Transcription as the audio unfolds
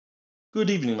Good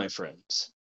evening, my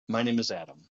friends. My name is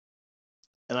Adam,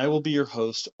 and I will be your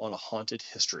host on A Haunted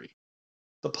History,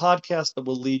 the podcast that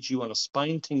will lead you on a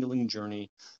spine-tingling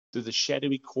journey through the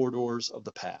shadowy corridors of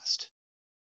the past.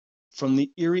 From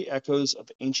the eerie echoes of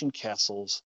ancient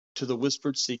castles to the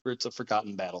whispered secrets of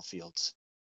forgotten battlefields,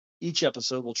 each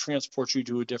episode will transport you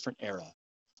to a different era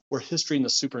where history and the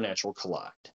supernatural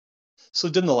collide. So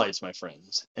dim the lights, my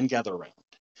friends, and gather around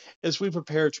as we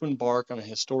prepare to embark on a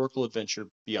historical adventure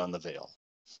beyond the veil.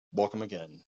 Welcome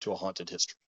again to A Haunted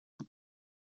History.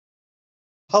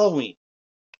 Halloween.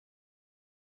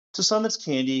 To some, it's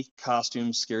candy,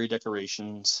 costumes, scary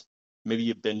decorations. Maybe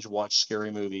you binge watch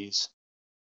scary movies.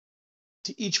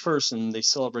 To each person, they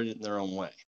celebrate it in their own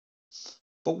way.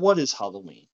 But what is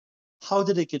Halloween? How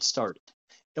did it get started?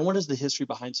 And what is the history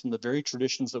behind some of the very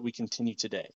traditions that we continue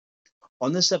today?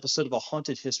 On this episode of A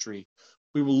Haunted History,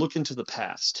 we will look into the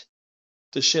past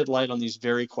to shed light on these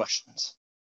very questions.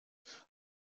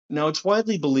 Now, it's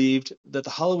widely believed that the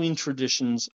Halloween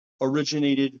traditions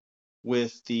originated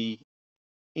with the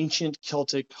ancient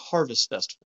Celtic harvest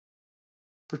festival,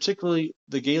 particularly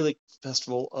the Gaelic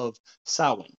festival of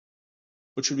Samhain,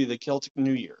 which would be the Celtic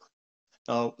New Year.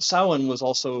 Now, Samhain was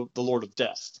also the Lord of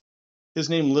Death. His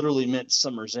name literally meant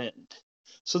summer's end.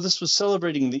 So this was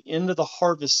celebrating the end of the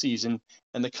harvest season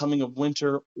and the coming of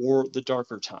winter or the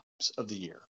darker times of the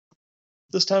year.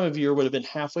 This time of year would have been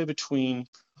halfway between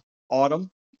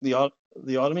autumn, the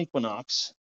autumn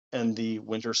equinox, and the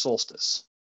winter solstice,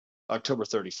 October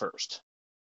 31st.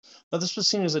 Now, this was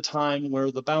seen as a time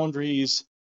where the boundaries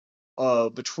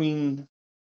between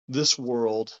this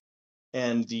world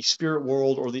and the spirit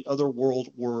world or the other world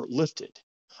were lifted,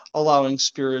 allowing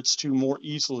spirits to more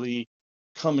easily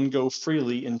come and go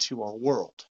freely into our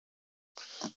world.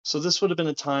 So this would have been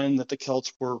a time that the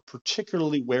Celts were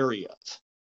particularly wary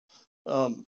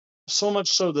of. So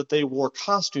much so that they wore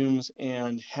costumes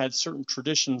and had certain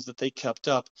traditions that they kept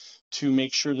up to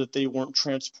make sure that they weren't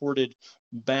transported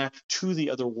back to the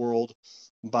other world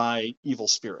by evil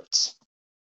spirits.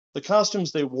 The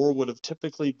costumes they wore would have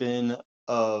typically been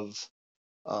of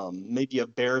maybe a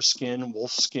bear skin,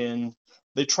 wolf skin.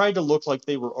 They tried to look like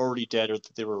they were already dead or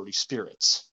that they were already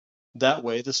spirits. That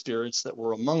way, the spirits that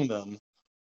were among them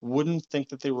wouldn't think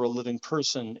that they were a living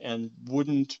person and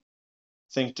wouldn't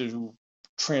think to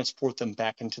transport them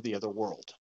back into the other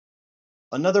world.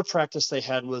 Another practice they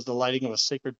had was the lighting of a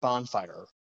sacred bonfire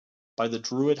by the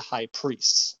Druid high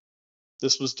priests.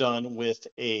 This was done with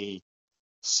a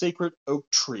sacred oak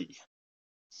tree.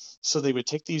 So they would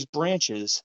take these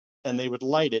branches and they would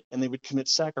light it and they would commit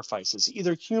sacrifices,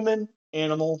 either human,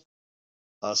 animal,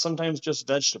 sometimes just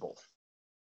vegetable.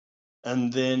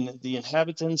 And then the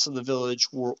inhabitants of the village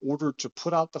were ordered to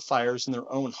put out the fires in their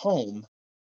own home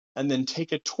and then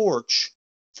take a torch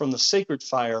from the sacred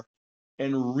fire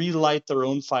and relight their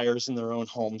own fires in their own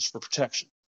homes for protection.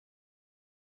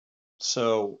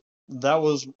 So that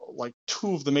was like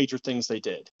two of the major things they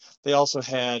did. They also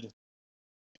had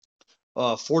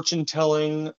fortune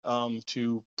telling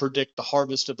to predict the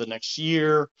harvest of the next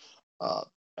year,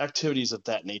 activities of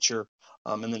that nature,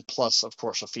 and then plus, of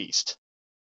course, a feast.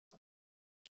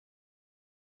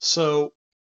 So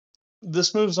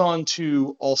this moves on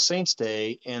to All Saints'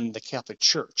 Day and the Catholic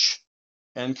Church,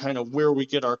 and kind of where we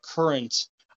get our current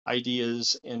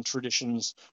ideas and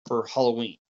traditions for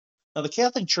Halloween. Now, the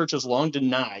Catholic Church has long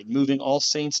denied moving All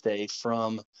Saints' Day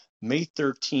from May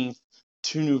 13th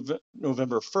to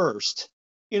November 1st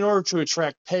in order to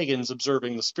attract pagans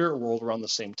observing the spirit world around the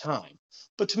same time.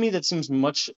 But to me, that seems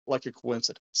much like a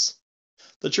coincidence.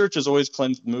 The Church has always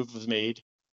claimed the move was made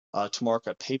to mark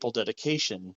a papal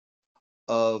dedication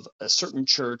of a certain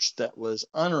church that was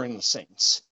honoring the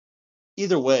saints.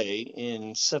 Either way,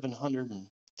 in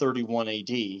 731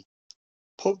 AD,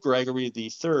 Pope Gregory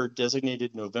III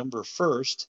designated November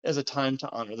 1st as a time to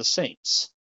honor the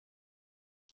saints.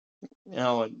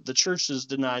 Now, the church has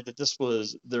denied that this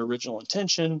was their original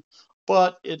intention,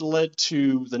 but it led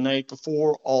to the night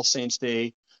before All Saints'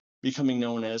 Day becoming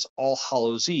known as All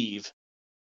Hallows' Eve.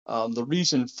 The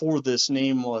reason for this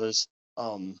name was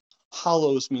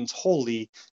Hallows means holy,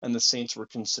 and the saints were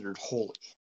considered holy.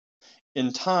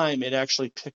 In time, it actually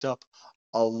picked up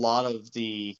a lot of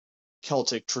the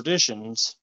Celtic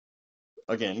traditions,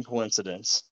 again,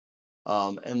 coincidence,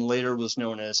 and later was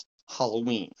known as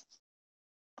Halloween.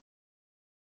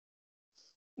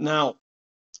 Now,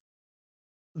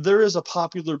 there is a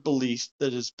popular belief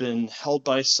that has been held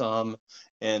by some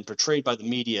and portrayed by the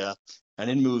media and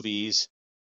in movies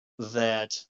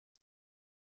that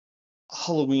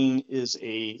Halloween is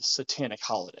a satanic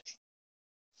holiday.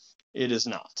 It is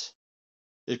not.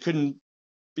 It couldn't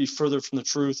be further from the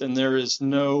truth, and there is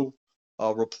no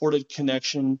a reported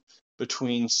connection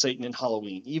between Satan and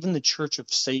Halloween. Even the Church of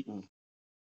Satan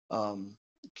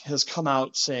has come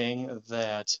out saying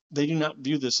that they do not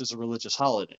view this as a religious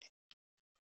holiday,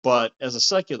 but as a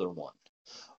secular one,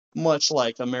 much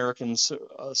like Americans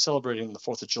celebrating the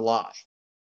 4th of July.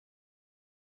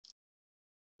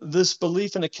 This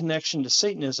belief in a connection to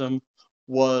Satanism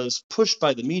was pushed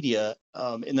by the media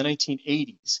in the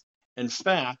 1980s. In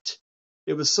fact,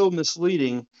 it was so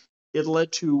misleading, it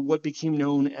led to what became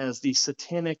known as the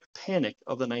Satanic Panic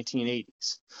of the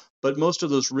 1980s. But most of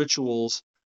those rituals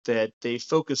that they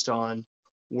focused on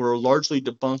were largely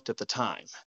debunked at the time.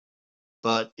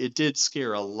 But it did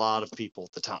scare a lot of people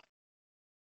at the time.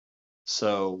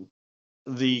 So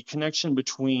the connection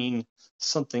between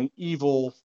something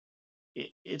evil,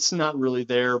 it's not really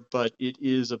there, but it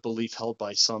is a belief held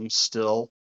by some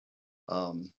still,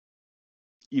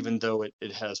 even though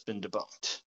it has been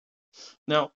debunked.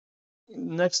 Now,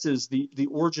 next is the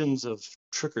origins of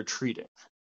trick-or-treating.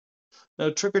 Now,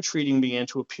 trick-or-treating began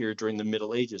to appear during the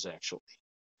Middle Ages, actually.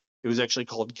 It was actually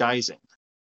called guising,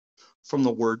 from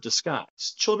the word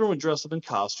disguise. Children would dress up in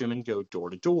costume and go door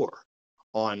to door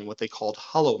on what they called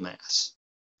Hollow Mass,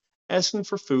 asking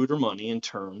for food or money. In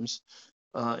turn,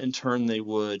 they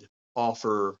would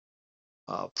offer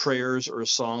prayers or a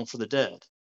song for the dead.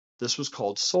 This was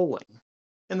called souling,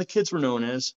 and the kids were known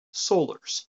as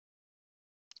soulers.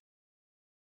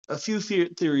 A few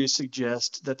theories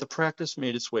suggest that the practice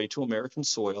made its way to American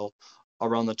soil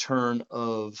around the turn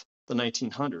of the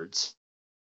 1900s,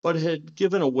 but had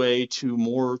given way to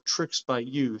more tricks by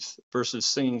youth versus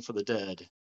singing for the dead.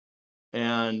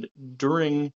 And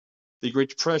during the Great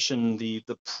Depression, the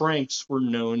pranks were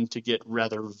known to get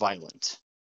rather violent.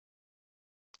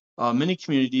 Many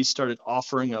communities started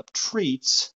offering up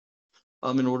treats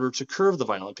in order to curb the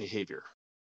violent behavior.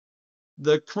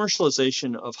 The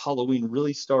commercialization of Halloween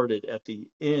really started at the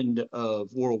end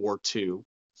of World War II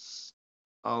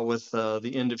with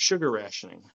the end of sugar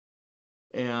rationing,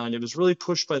 and it was really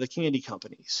pushed by the candy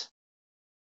companies.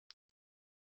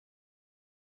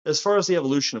 As far as the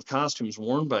evolution of costumes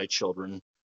worn by children,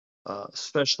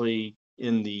 especially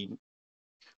in the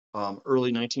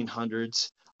early 1900s,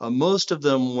 most of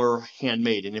them were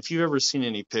handmade. And if you've ever seen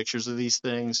any pictures of these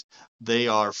things, they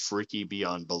are freaky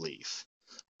beyond belief.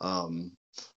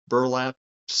 Burlap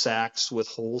sacks with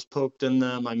holes poked in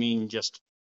them. I mean, just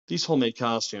these homemade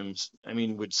costumes, I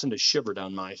mean, would send a shiver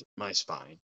down my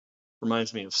spine.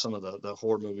 Reminds me of some of the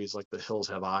horror movies like The Hills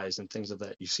Have Eyes and things of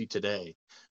that you see today.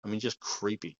 I mean, just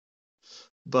creepy.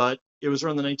 But it was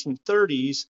around the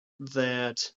 1930s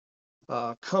that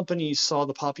companies saw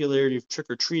the popularity of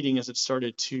trick-or-treating as it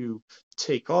started to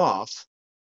take off,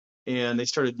 and they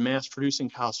started mass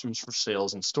producing costumes for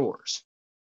sales in stores.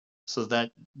 So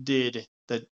that did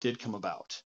come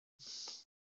about.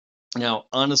 Now,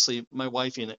 honestly, my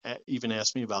wife even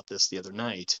asked me about this the other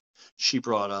night. She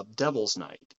brought up Devil's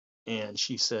Night, and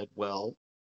she said, well,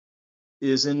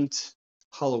 isn't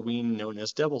Halloween known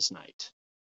as Devil's Night?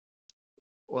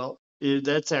 Well,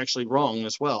 that's actually wrong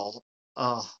as well.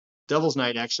 Devil's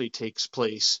Night actually takes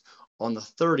place on the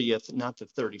 30th, not the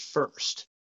 31st,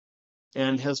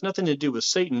 and has nothing to do with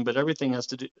Satan, but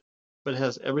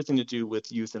has everything to do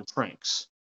with youth and pranks.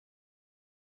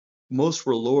 Most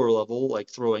were lower level, like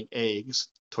throwing eggs,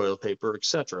 toilet paper,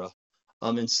 etc.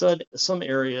 Instead, some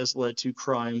areas led to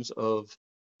crimes of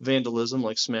vandalism,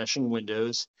 like smashing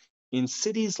windows, in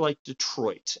cities like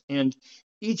Detroit. And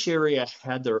each area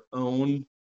had their own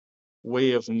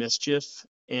way of mischief.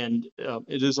 And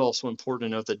it is also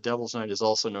important to note that Devil's Night is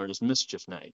also known as Mischief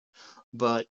Night.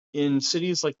 But in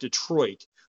cities like Detroit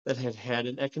that had had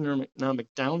an economic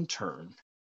downturn,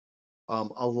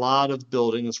 a lot of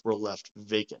buildings were left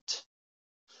vacant.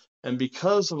 And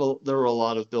because there were a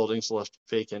lot of buildings left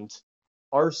vacant,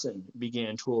 arson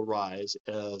began to arise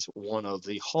as one of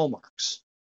the hallmarks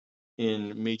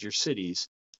in major cities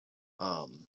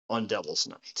on Devil's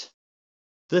Night.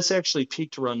 This actually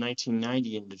peaked around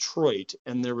 1990 in Detroit,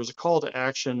 and there was a call to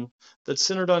action that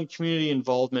centered on community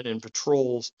involvement in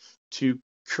patrols to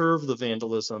curb the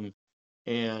vandalism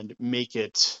and make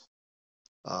it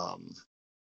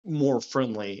more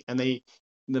friendly. And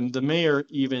the mayor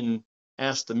even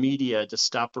asked the media to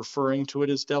stop referring to it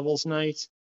as Devil's Night,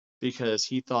 because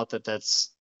he thought that that's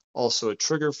also a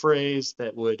trigger phrase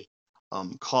that would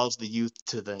cause the youth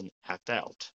to then act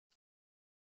out.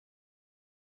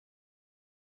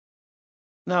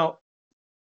 Now,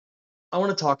 I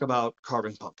want to talk about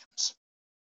carving pumpkins.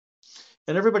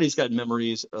 And everybody's got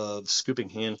memories of scooping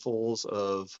handfuls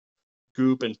of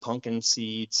goop and pumpkin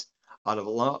seeds out of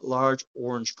large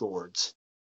orange gourds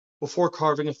before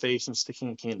carving a face and sticking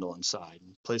a candle inside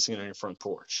and placing it on your front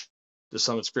porch. To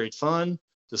some, it's great fun.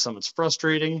 To some, it's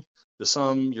frustrating. To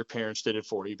some, your parents did it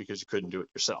for you because you couldn't do it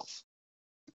yourself.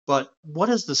 But what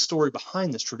is the story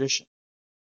behind this tradition?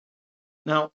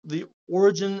 Now, the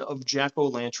origin of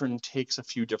jack-o'-lantern takes a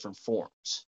few different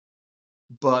forms.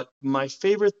 But my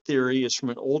favorite theory is from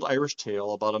an old Irish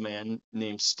tale about a man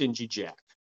named Stingy Jack.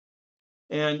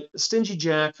 And Stingy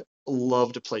Jack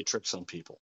loved to play tricks on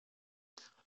people.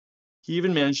 He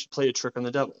even managed to play a trick on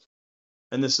the devil.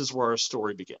 And this is where our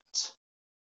story begins.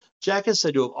 Jack is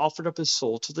said to have offered up his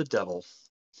soul to the devil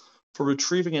for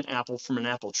retrieving an apple from an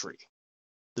apple tree.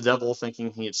 The devil,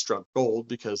 thinking he had struck gold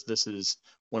because this is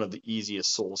one of the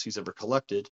easiest souls he's ever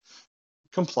collected,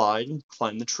 complied and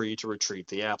climbed the tree to retrieve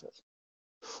the apple.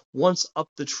 Once up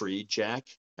the tree, Jack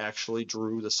actually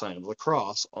drew the sign of the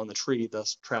cross on the tree,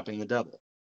 thus trapping the devil.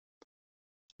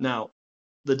 Now,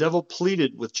 the devil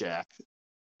pleaded with Jack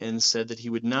and said that he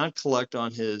would not collect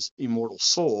on his immortal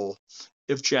soul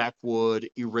if Jack would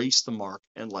erase the mark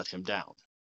and let him down.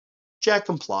 Jack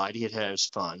complied. He had had his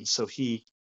fun, so he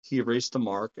erased the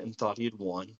mark and thought he had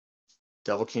won.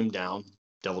 Devil came down,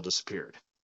 devil disappeared.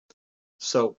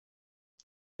 So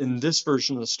in this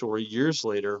version of the story, years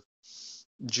later,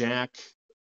 Jack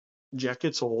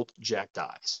gets old, Jack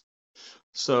dies.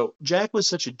 So Jack was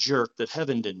such a jerk that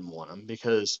heaven didn't want him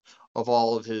because of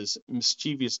all of his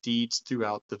mischievous deeds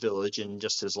throughout the village and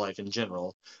just his life in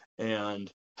general. And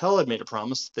hell had made a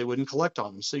promise that they wouldn't collect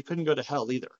on him, so he couldn't go to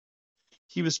hell either.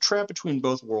 He was trapped between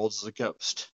both worlds as a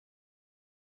ghost.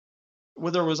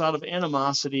 Whether it was out of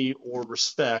animosity or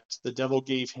respect, the devil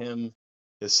is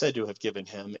said to have given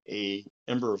him a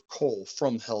ember of coal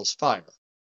from hell's fire,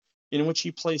 in which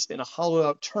he placed in a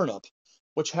hollowed-out turnip,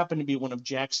 which happened to be one of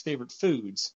Jack's favorite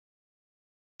foods,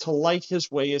 to light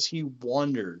his way as he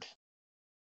wandered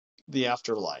the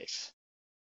afterlife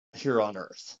here on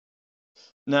earth.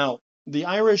 Now, the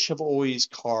Irish have always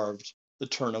carved the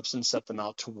turnips and set them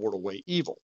out to ward away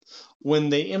evil. When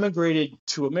they immigrated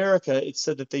to America, it's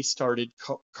said that they started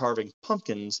carving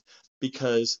pumpkins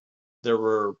because there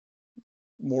were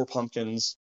more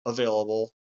pumpkins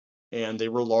available and they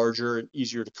were larger and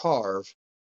easier to carve.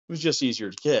 It was just easier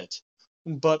to get.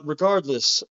 But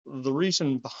regardless, the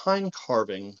reason behind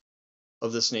carving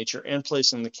of this nature and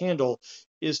placing the candle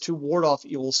is to ward off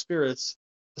evil spirits,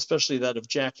 especially that of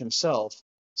Jack himself,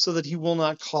 so that he will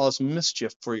not cause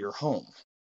mischief for your home,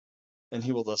 and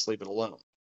he will thus leave it alone.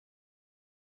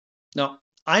 Now,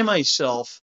 I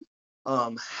myself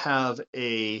have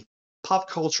a pop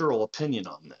cultural opinion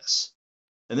on this,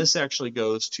 and this actually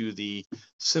goes to the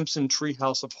Simpson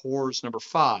Treehouse of Horrors number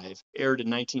 5, aired in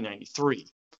 1993.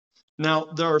 Now,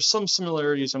 there are some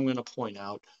similarities I'm going to point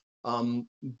out,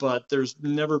 but there's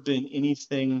never been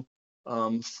anything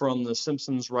from the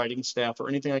Simpsons writing staff or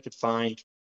anything I could find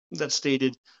that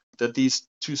stated that these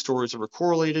two stories are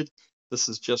correlated. This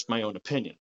is just my own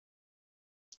opinion.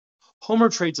 Homer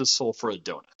trades his soul for a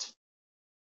donut.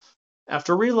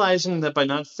 After realizing that by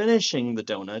not finishing the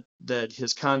donut, that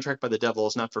his contract by the devil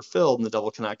is not fulfilled and the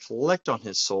devil cannot collect on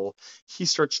his soul, he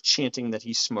starts chanting that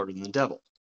he's smarter than the devil.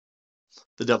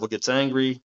 The devil gets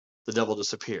angry, the devil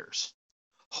disappears.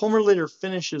 Homer later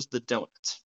finishes the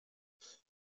donut.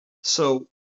 So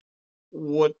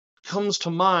what comes to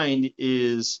mind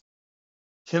is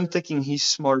him thinking he's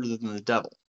smarter than the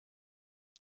devil.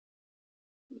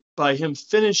 By him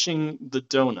finishing the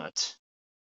donut,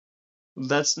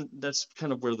 that's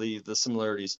kind of where the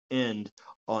similarities end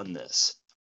on this.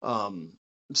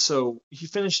 So he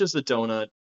finishes the donut,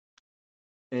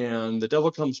 and the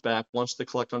devil comes back, wants to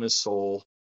collect on his soul.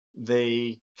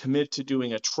 They commit to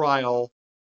doing a trial,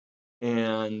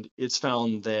 and it's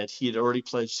found that he had already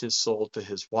pledged his soul to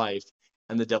his wife,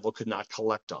 and the devil could not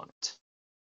collect on it.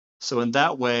 So in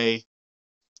that way,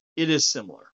 it is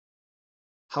similar.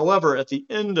 However, at the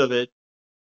end of it,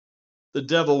 the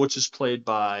devil, which is played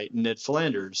by Ned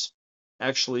Flanders,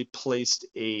 actually placed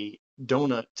a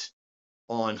donut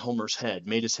on Homer's head,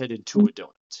 made his head into a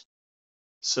donut.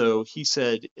 So he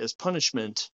said, as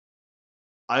punishment,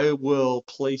 I will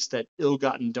place that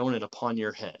ill-gotten donut upon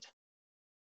your head.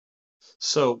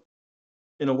 So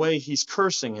in a way, he's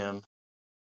cursing him.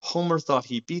 Homer thought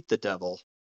he beat the devil.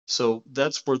 So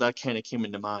that's where that kind of came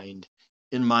into mind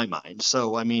in my mind.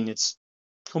 So, I mean, it's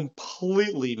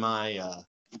completely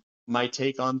my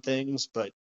take on things,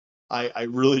 but I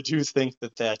really do think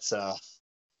that that's a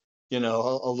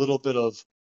little bit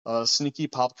of sneaky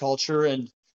pop culture.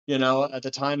 And at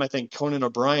the time, I think Conan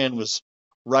O'Brien was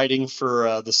writing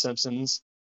for The Simpsons,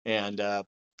 and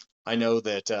I know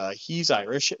that he's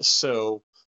Irish, so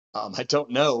I don't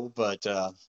know, but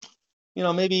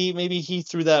maybe he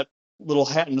threw that little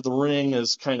hat into the ring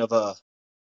as kind of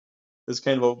is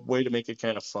kind of a way to make it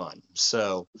kind of fun.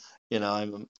 So,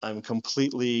 I'm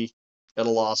completely at a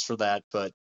loss for that,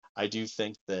 but I do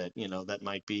think that, that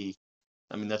might be,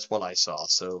 I mean, that's what I saw,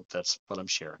 so that's what I'm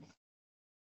sharing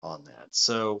on that.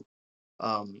 So,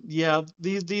 yeah,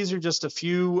 these are just a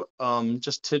few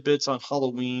just tidbits on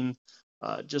Halloween,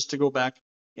 just to go back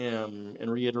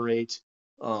and reiterate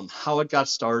how it got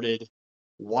started,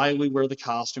 why we wear the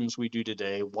costumes we do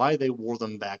today, why they wore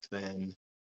them back then,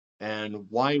 and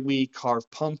why we carve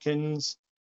pumpkins,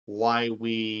 why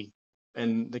we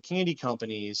and the candy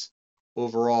companies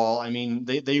overall. I mean,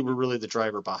 they were really the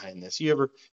driver behind this. You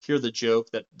ever hear the joke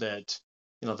that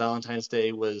Valentine's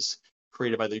Day was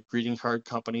created by the greeting card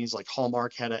companies, like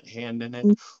Hallmark had a hand in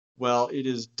it? Well, it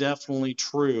is definitely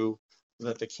true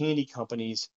that the candy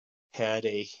companies had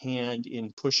a hand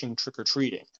in pushing trick or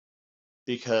treating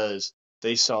because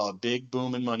they saw a big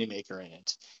boom and moneymaker in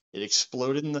it. It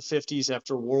exploded in the 50s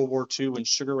after World War II when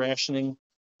sugar rationing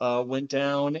went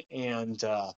down, and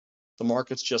the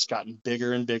market's just gotten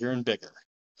bigger and bigger and bigger.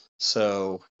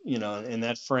 So, in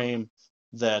that frame,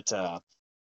 that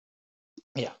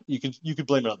yeah, you could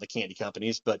blame it on the candy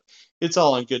companies, but it's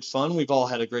all in good fun. We've all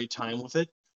had a great time with it.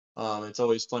 It's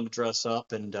always fun to dress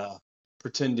up and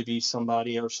pretend to be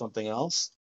somebody or something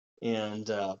else. And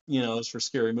as for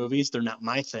scary movies, they're not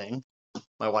my thing.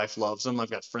 My wife loves them.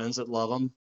 I've got friends that love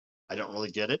them. I don't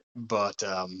really get it, but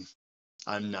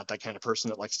I'm not that kind of person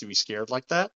that likes to be scared like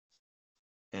that.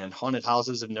 And haunted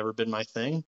houses have never been my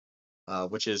thing,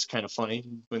 which is kind of funny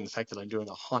when the fact that I'm doing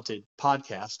a haunted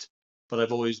podcast. But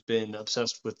I've always been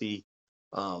obsessed with the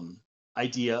um,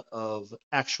 idea of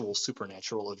actual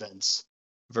supernatural events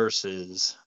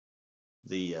versus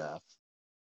the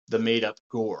made up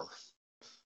gore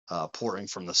pouring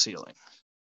from the ceiling.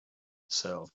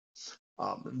 So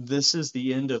this is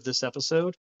the end of this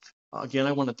episode. Again,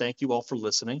 I want to thank you all for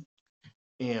listening,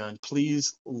 and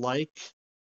please like,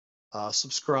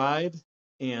 subscribe,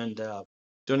 and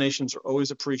donations are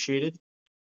always appreciated.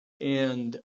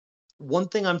 And one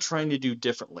thing I'm trying to do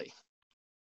differently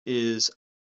is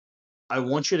I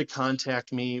want you to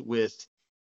contact me with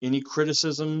any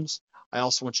criticisms. I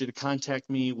also want you to contact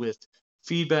me with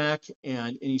feedback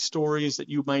and any stories that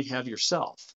you might have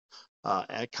yourself.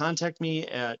 Contact me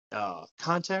at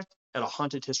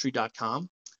contact@ahauntedhistory.com.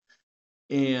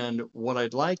 And what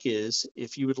I'd like is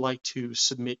if you would like to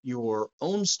submit your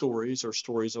own stories or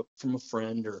stories from a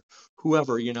friend or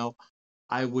whoever,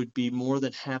 I would be more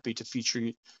than happy to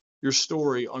feature your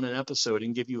story on an episode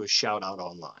and give you a shout out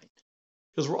online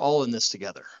because we're all in this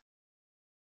together.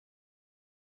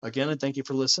 Again, I thank you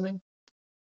for listening,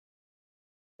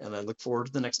 and I look forward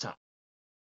to the next time.